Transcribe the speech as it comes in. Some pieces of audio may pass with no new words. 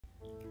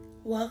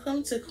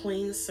Welcome to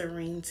Queen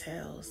Serene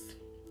Tales.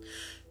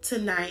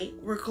 Tonight,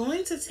 we're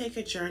going to take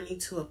a journey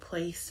to a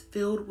place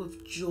filled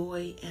with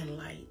joy and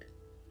light.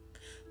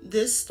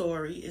 This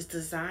story is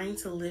designed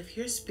to lift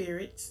your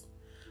spirits,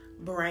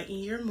 brighten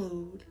your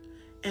mood,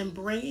 and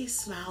bring a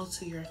smile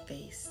to your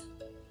face.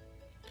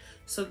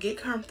 So get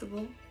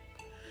comfortable.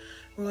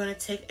 We're going to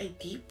take a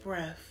deep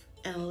breath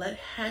and let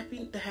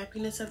the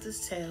happiness of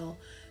this tale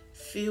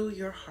fill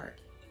your heart.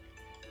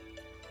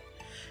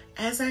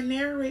 As I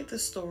narrate the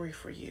story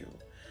for you,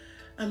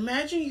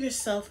 imagine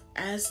yourself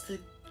as the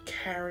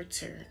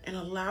character and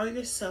allow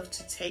yourself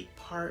to take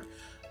part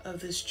of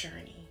this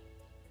journey.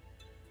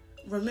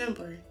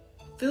 Remember,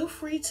 feel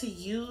free to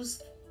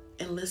use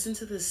and listen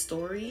to this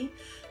story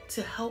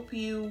to help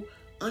you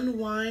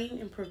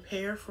unwind and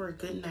prepare for a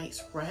good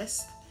night's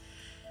rest.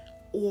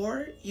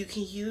 Or you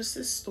can use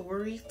this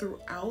story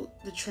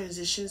throughout the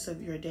transitions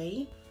of your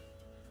day.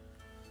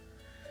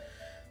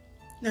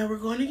 Now we're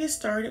going to get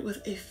started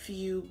with a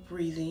few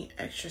breathing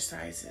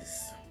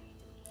exercises.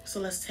 So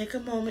let's take a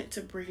moment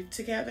to breathe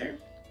together,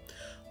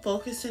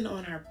 focusing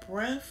on our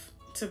breath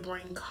to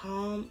bring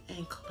calm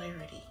and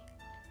clarity.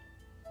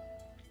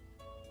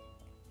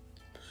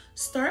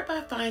 Start by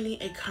finding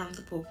a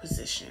comfortable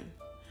position,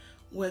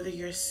 whether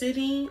you're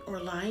sitting or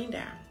lying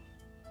down.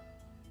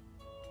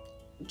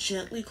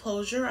 Gently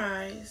close your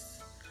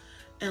eyes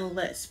and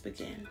let's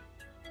begin.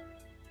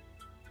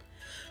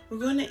 We're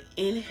going to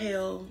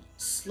inhale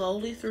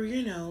slowly through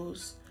your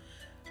nose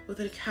with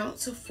a count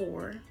to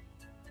 4.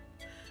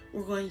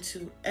 We're going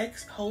to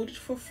hold it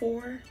for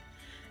 4,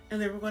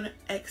 and then we're going to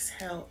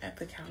exhale at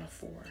the count of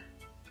 4.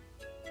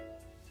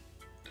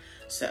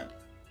 So,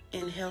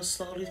 inhale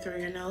slowly through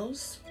your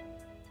nose.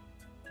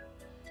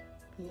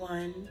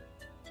 1,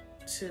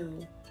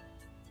 2,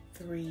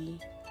 3,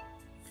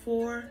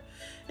 4,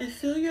 and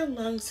feel your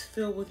lungs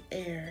fill with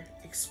air,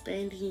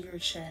 expanding your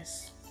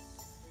chest.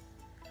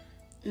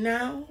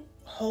 Now,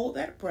 hold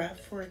that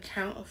breath for a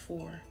count of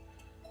 4.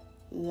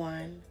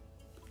 1,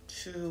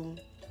 2,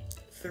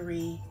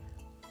 3,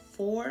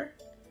 4.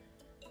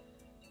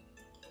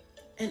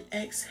 And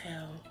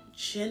exhale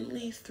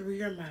gently through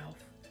your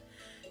mouth,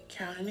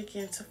 counting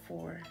again to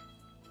 4.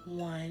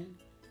 1,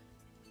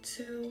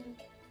 2,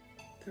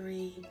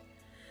 3,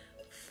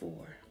 4.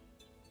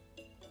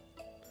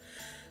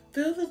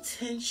 Feel the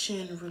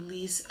tension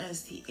release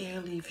as the air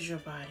leaves your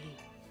body.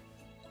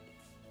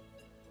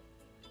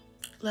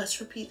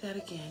 Let's repeat that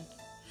again.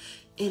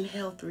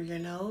 Inhale through your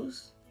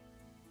nose.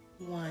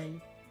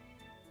 1,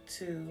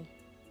 2,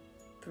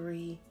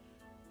 3,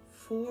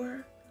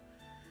 4.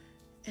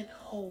 And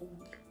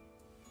hold.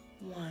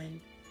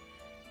 1,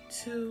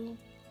 2,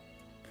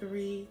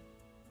 3,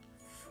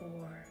 4.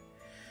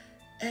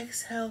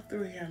 Exhale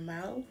through your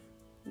mouth.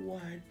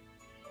 1,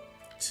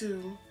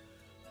 2,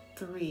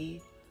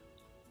 3,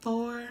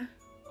 4.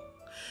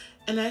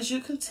 And as you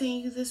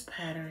continue this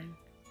pattern,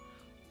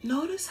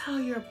 notice how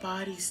your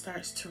body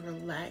starts to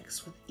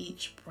relax with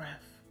each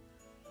breath.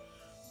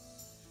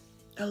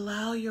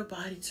 Allow your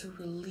body to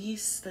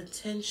release the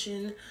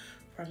tension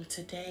from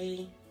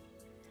today,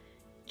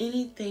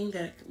 anything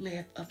that may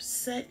have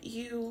upset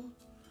you,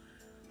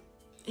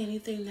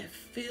 anything that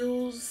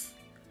feels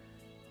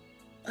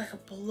like a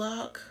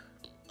block.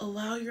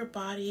 Allow your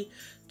body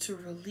to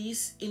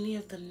release any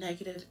of the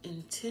negative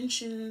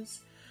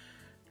intentions,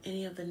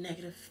 any of the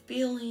negative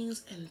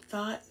feelings and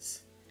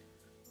thoughts.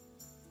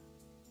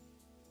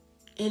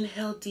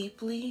 Inhale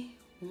deeply.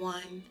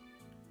 1,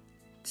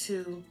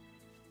 2,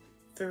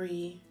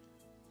 3,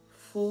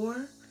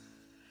 4.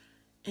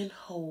 And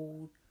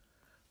hold.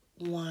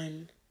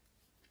 1,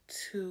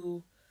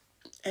 2.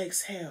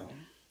 Exhale.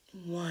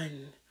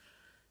 1,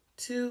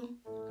 2,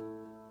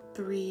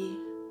 3,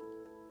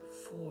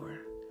 4.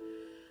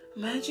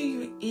 Imagine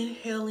you're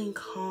inhaling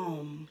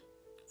calm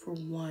for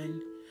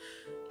 1,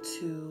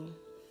 2,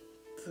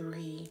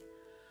 3,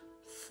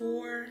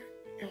 4.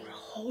 And we're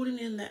holding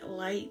in that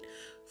light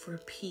for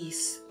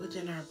peace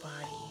within our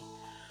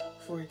body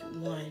for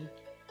 1,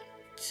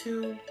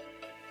 2,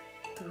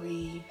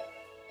 3,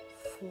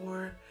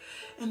 4.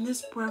 And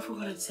this breath, we're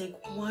going to take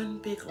one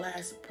big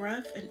last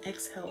breath and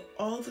exhale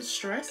all the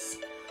stress.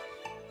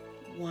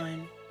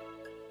 1,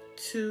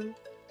 2,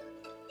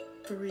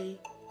 3,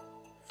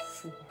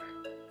 4.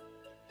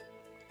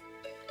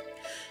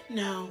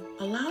 Now,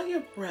 allow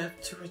your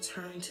breath to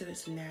return to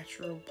its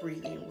natural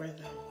breathing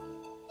rhythm.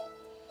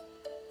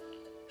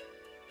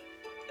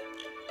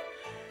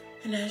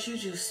 And as you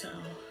do so,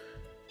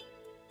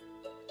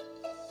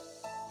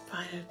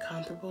 find a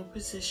comfortable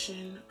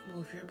position,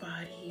 move your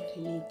body if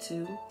you need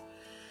to,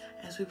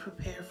 as we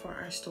prepare for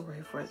our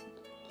story for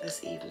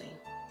this evening.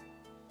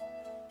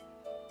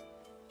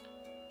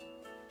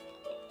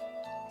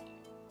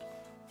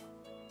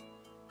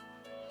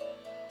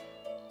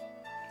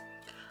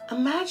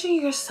 Imagine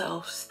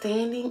yourself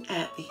standing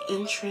at the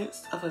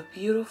entrance of a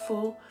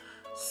beautiful,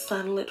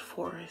 sunlit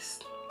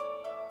forest.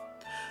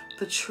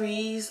 The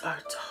trees are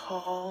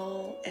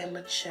tall and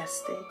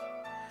majestic.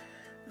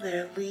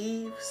 Their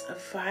leaves a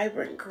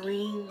vibrant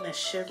green that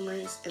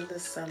shimmers in the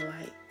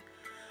sunlight.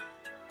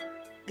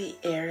 The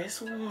air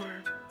is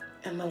warm,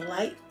 and the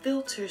light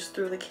filters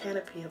through the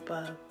canopy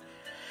above,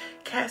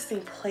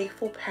 casting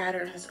playful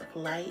patterns of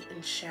light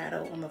and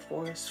shadow on the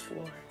forest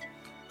floor.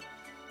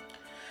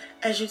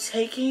 As you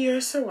take in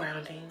your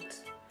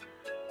surroundings,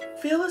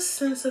 feel a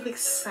sense of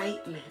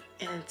excitement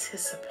and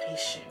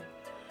anticipation,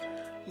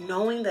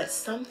 knowing that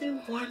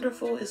something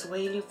wonderful is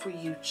waiting for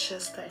you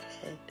just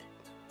ahead.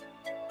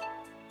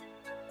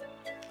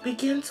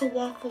 Begin to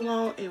walk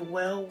along a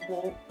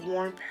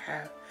well-worn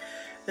path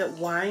that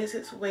winds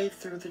its way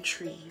through the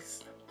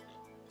trees.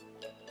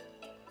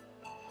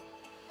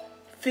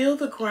 Feel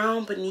the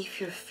ground beneath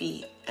your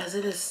feet as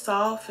it is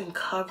soft and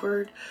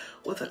covered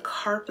with a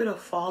carpet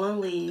of fallen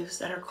leaves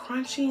that are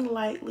crunching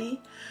lightly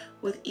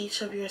with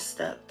each of your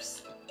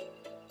steps.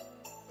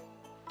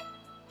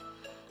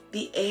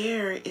 The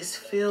air is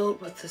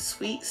filled with the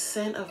sweet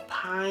scent of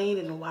pine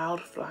and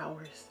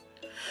wildflowers,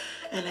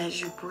 and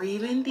as you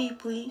breathe in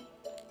deeply,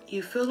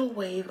 you feel a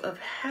wave of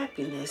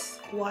happiness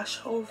wash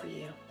over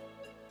you.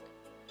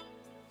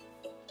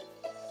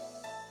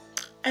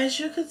 As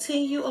you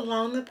continue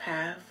along the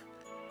path,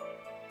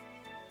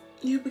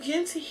 you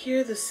begin to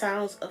hear the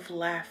sounds of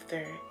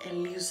laughter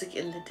and music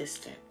in the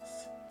distance.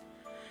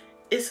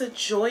 It's a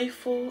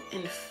joyful,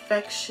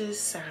 infectious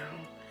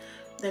sound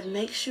that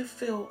makes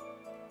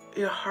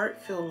your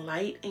heart feel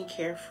light and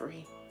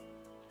carefree.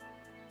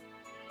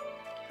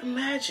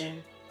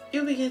 Imagine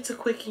you begin to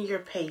quicken your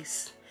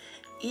pace,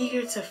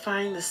 eager to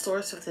find the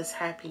source of this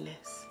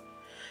happiness,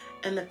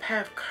 and the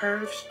path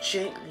curves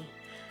gently.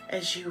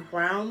 As you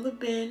round the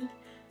bend,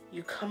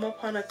 you come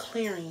upon a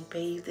clearing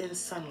bathed in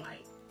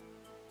sunlight.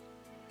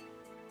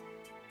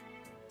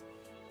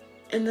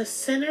 In the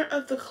center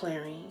of the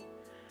clearing,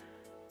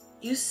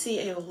 you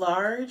see a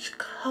large,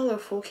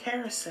 colorful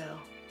carousel.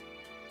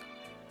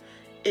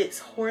 Its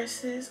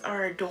horses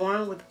are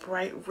adorned with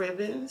bright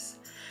ribbons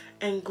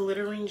and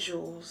glittering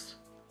jewels.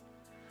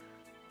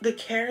 The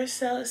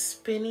carousel is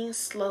spinning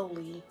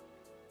slowly.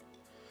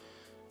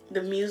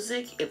 The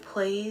music it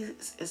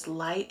plays is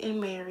light and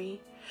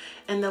merry,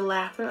 and the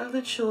laughter of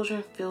the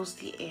children fills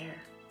the air.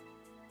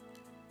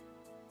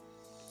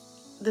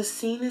 The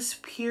scene is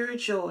pure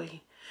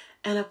joy,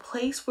 and a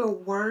place where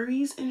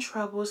worries and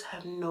troubles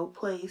have no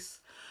place,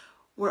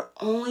 where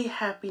only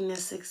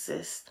happiness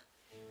exists.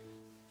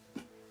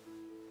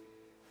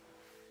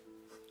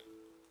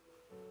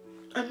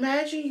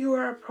 Imagine you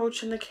are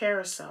approaching the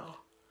carousel.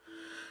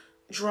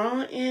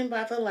 Drawn in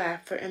by the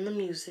laughter and the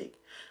music,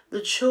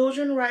 the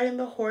children riding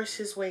the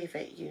horses wave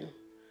at you.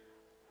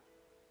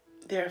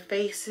 Their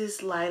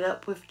faces light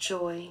up with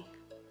joy,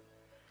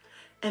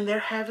 and they're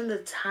having the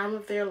time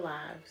of their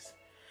lives,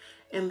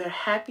 and their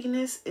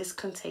happiness is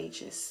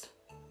contagious.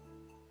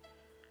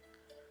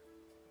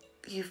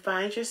 You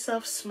find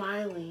yourself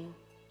smiling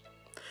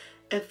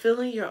and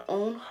feeling your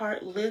own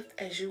heart lift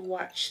as you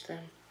watch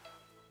them.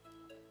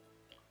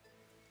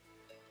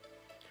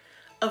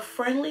 A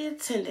friendly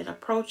attendant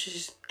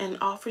approaches and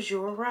offers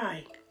you a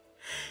ride,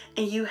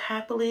 and you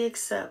happily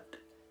accept,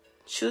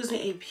 choosing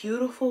a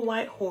beautiful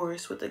white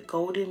horse with a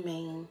golden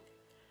mane.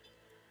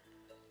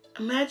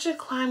 Imagine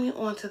climbing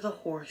onto the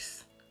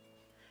horse.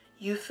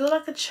 You feel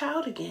like a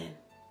child again,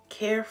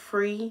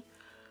 carefree,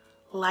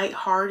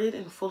 lighthearted,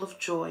 and full of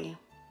joy.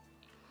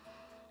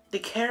 The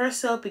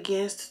carousel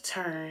begins to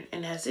turn,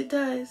 and as it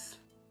does,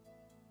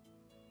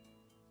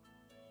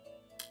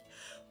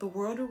 the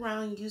world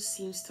around you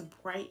seems to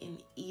brighten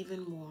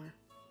even more.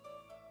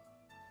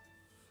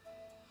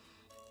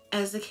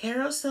 As the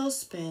carousel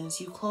spins,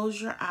 you close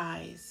your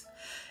eyes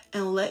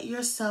and let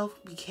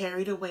yourself be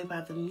carried away by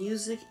the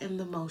music and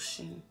the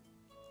motion.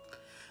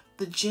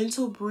 The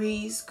gentle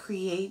breeze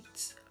created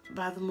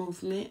by the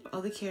movement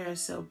of the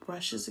carousel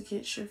brushes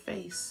against your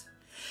face,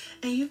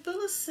 and you feel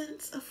a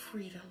sense of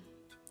freedom,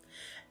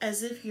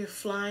 as if you're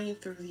flying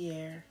through the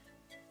air.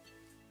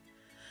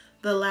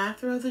 The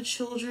laughter of the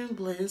children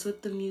blends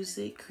with the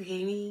music,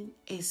 creating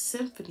a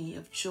symphony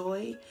of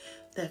joy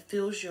that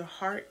fills your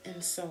heart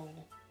and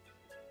soul.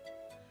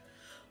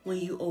 When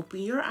you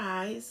open your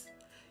eyes,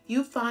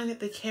 you find that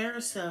the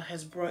carousel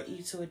has brought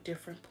you to a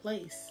different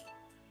place.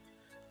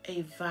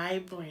 A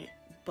vibrant,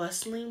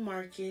 bustling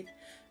market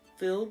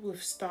filled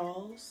with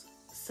stalls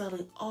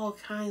selling all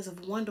kinds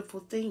of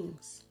wonderful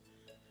things.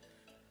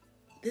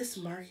 This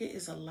market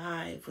is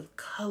alive with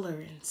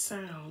color and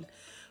sound,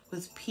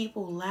 with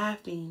people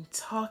laughing,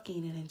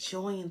 talking, and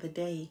enjoying the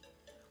day.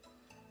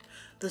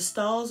 The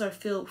stalls are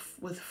filled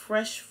with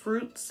fresh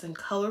fruits and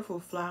colorful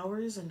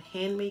flowers and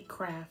handmade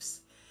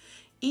crafts,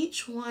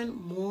 each one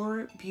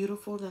more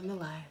beautiful than the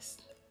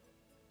last.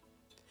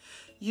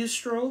 You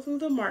stroll through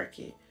the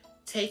market,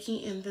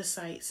 taking in the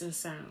sights and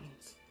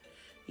sounds.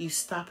 You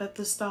stop at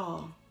the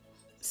stall,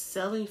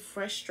 selling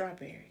fresh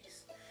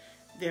strawberries,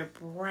 their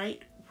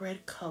bright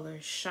red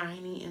colors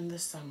shining in the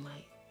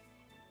sunlight.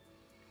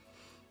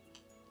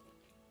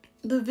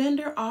 The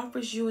vendor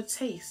offers you a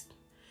taste,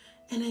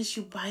 and as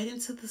you bite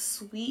into the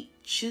sweet,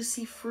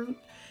 juicy fruit,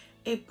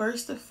 a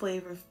burst of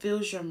flavor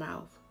fills your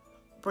mouth,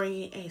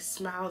 bringing a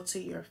smile to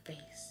your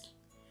face.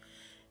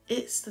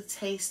 It's the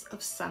taste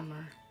of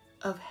summer,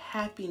 of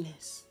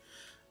happiness,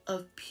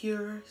 of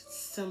pure,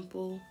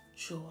 simple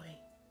joy.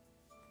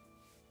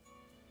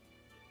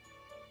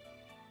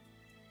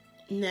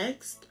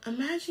 Next,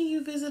 imagine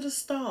you visit a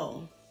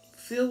stall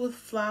filled with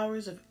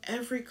flowers of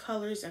every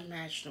colors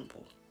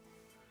imaginable.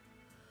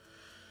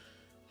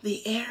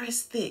 The air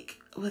is thick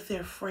with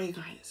their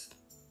fragrance.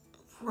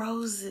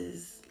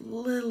 Roses,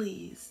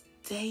 lilies,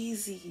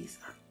 daisies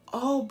are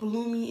all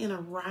blooming in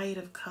a riot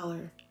of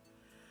color.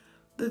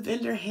 The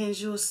vendor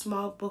hands you a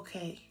small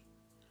bouquet,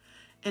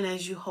 and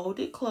as you hold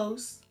it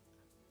close,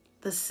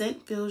 the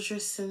scent fills your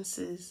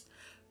senses,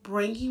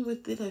 bringing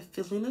with it a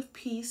feeling of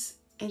peace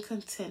and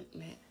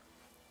contentment.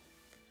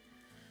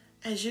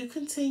 As you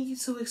continue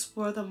to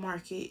explore the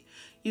market,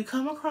 you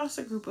come across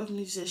a group of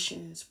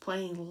musicians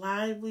playing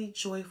lively,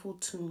 joyful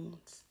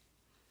tunes.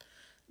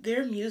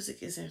 Their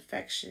music is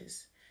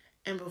infectious,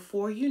 and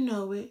before you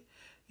know it,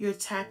 you're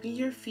tapping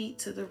your feet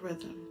to the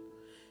rhythm.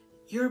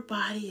 Your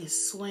body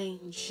is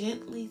swaying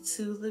gently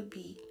to the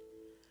beat.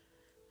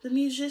 The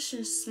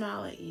musicians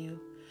smile at you,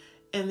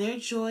 and their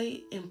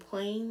joy in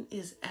playing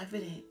is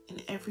evident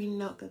in every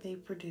note that they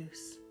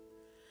produce.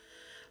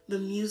 The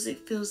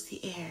music fills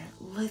the air,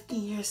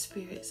 lifting your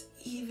spirits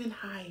even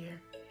higher.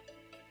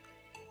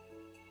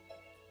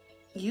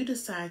 You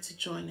decide to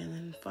join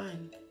in the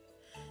fun,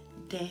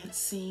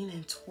 dancing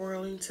and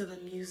twirling to the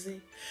music,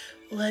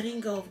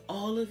 letting go of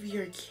all of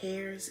your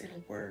cares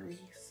and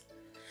worries.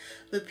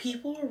 The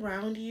people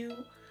around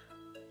you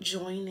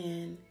join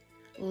in,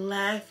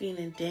 laughing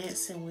and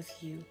dancing with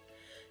you,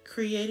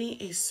 creating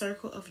a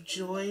circle of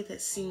joy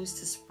that seems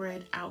to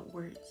spread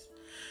outwards,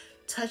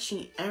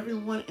 touching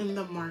everyone in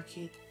the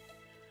market.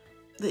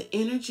 The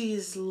energy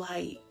is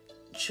light,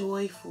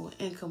 joyful,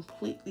 and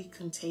completely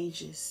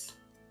contagious.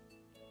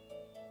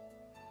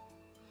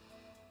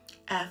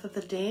 After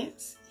the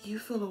dance, you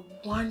feel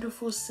a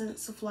wonderful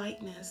sense of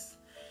lightness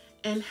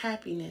and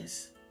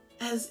happiness,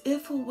 as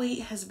if a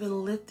weight has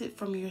been lifted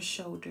from your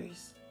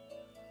shoulders.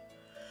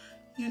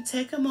 You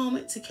take a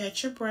moment to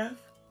catch your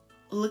breath,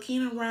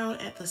 looking around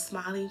at the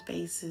smiling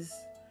faces,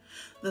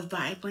 the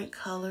vibrant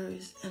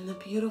colors, and the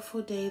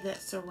beautiful day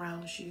that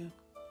surrounds you.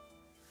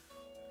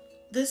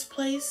 This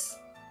place,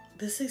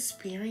 this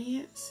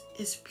experience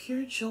is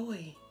pure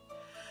joy,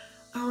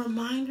 a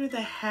reminder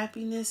that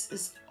happiness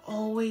is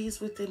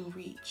always within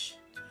reach,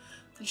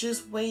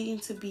 just waiting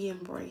to be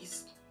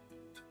embraced.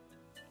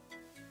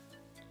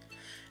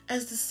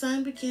 As the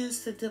sun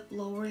begins to dip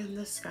lower in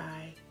the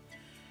sky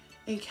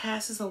and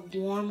casts a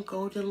warm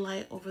golden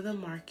light over the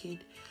market,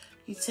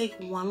 you take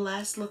one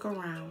last look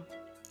around,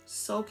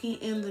 soaking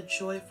in the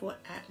joyful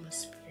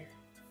atmosphere.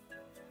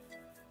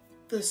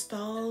 The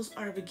stalls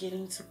are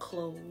beginning to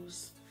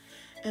close,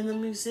 and the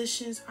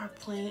musicians are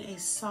playing a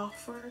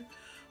softer,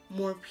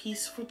 more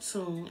peaceful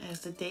tune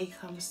as the day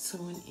comes to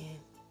an end.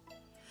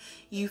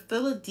 You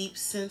feel a deep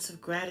sense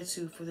of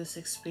gratitude for this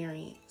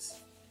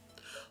experience,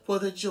 for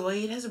the joy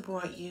it has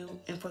brought you,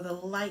 and for the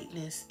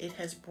lightness it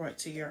has brought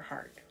to your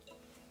heart.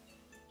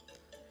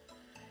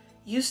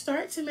 You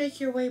start to make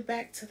your way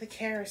back to the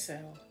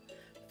carousel,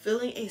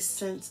 feeling a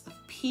sense of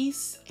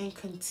peace and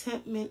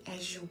contentment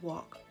as you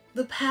walk.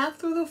 The path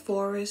through the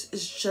forest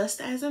is just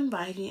as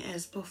inviting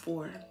as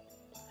before.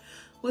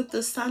 With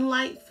the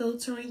sunlight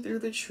filtering through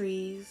the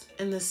trees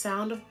and the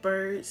sound of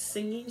birds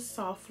singing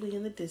softly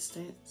in the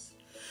distance,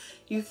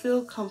 you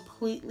feel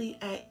completely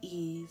at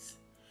ease,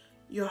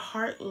 your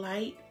heart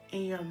light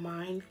and your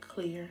mind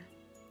clear.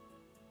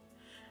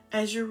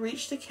 As you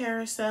reach the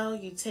carousel,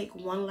 you take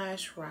one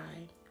last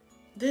ride,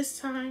 this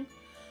time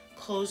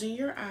closing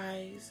your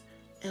eyes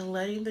and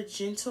letting the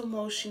gentle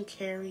motion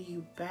carry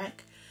you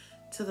back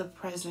to the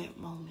present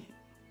moment.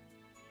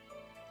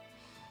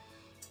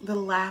 The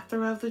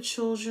laughter of the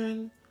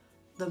children,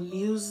 the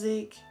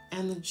music,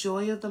 and the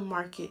joy of the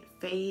market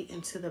fade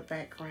into the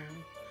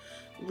background,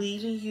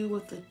 leaving you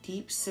with a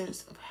deep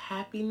sense of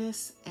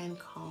happiness and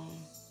calm.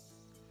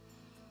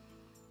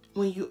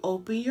 When you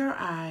open your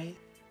eyes,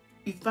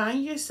 you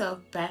find yourself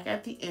back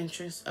at the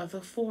entrance of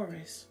the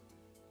forest.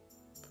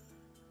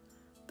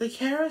 The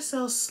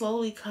carousel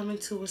slowly coming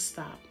to a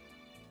stop.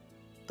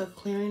 The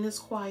clearing is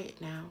quiet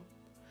now.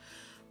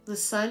 The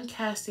sun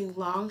casting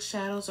long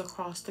shadows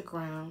across the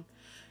ground,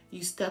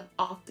 you step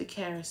off the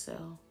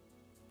carousel,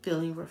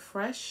 feeling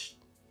refreshed,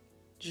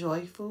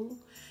 joyful,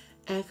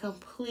 and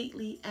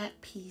completely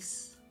at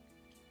peace.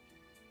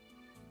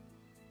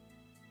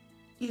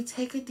 You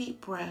take a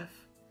deep breath,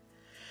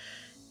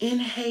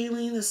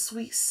 inhaling the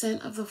sweet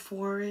scent of the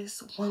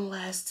forest one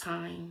last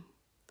time,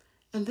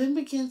 and then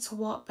begin to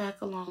walk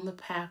back along the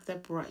path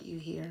that brought you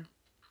here.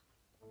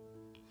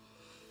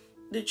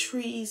 The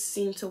trees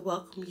seem to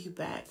welcome you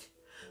back.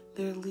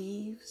 Their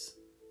leaves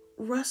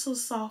rustle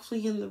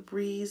softly in the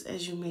breeze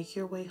as you make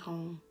your way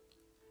home.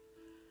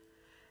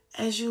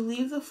 As you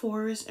leave the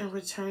forest and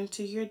return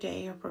to your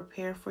day or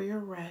prepare for your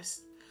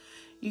rest,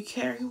 you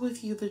carry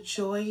with you the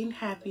joy and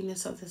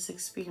happiness of this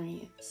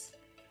experience.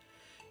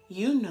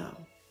 You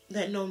know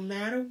that no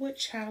matter what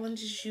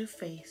challenges you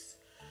face,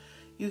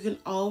 you can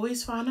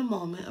always find a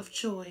moment of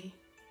joy,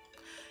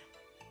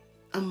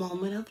 a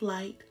moment of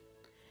light,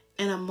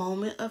 and a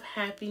moment of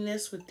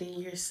happiness within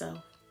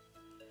yourself.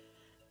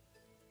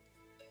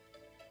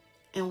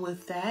 And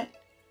with that,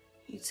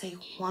 you take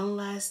one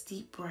last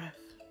deep breath.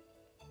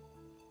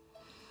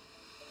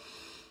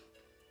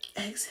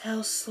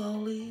 Exhale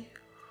slowly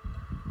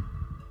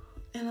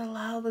and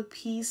allow the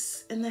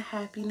peace and the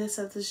happiness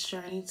of this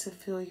journey to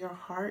fill your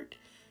heart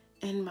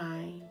and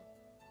mind,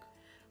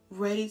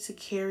 ready to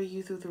carry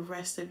you through the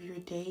rest of your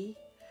day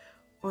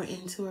or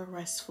into a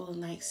restful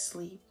night's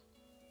sleep.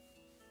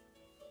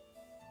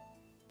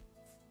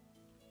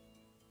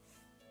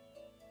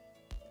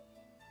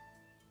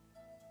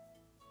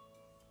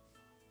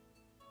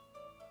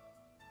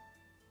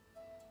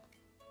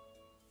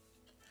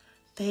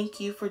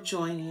 Thank you for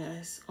joining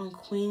us on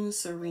Queen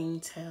Serene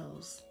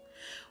Tales,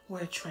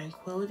 where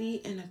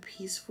tranquility and a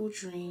peaceful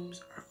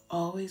dreams are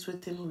always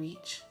within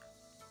reach.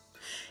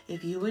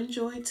 If you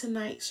enjoyed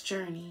tonight's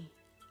journey,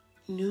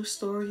 new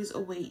stories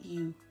await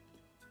you,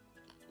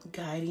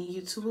 guiding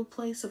you to a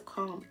place of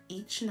calm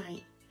each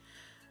night.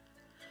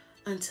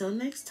 Until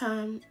next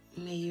time,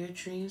 may your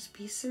dreams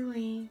be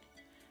serene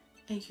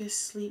and your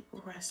sleep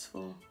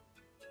restful.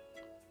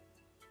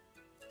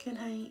 Good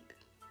night.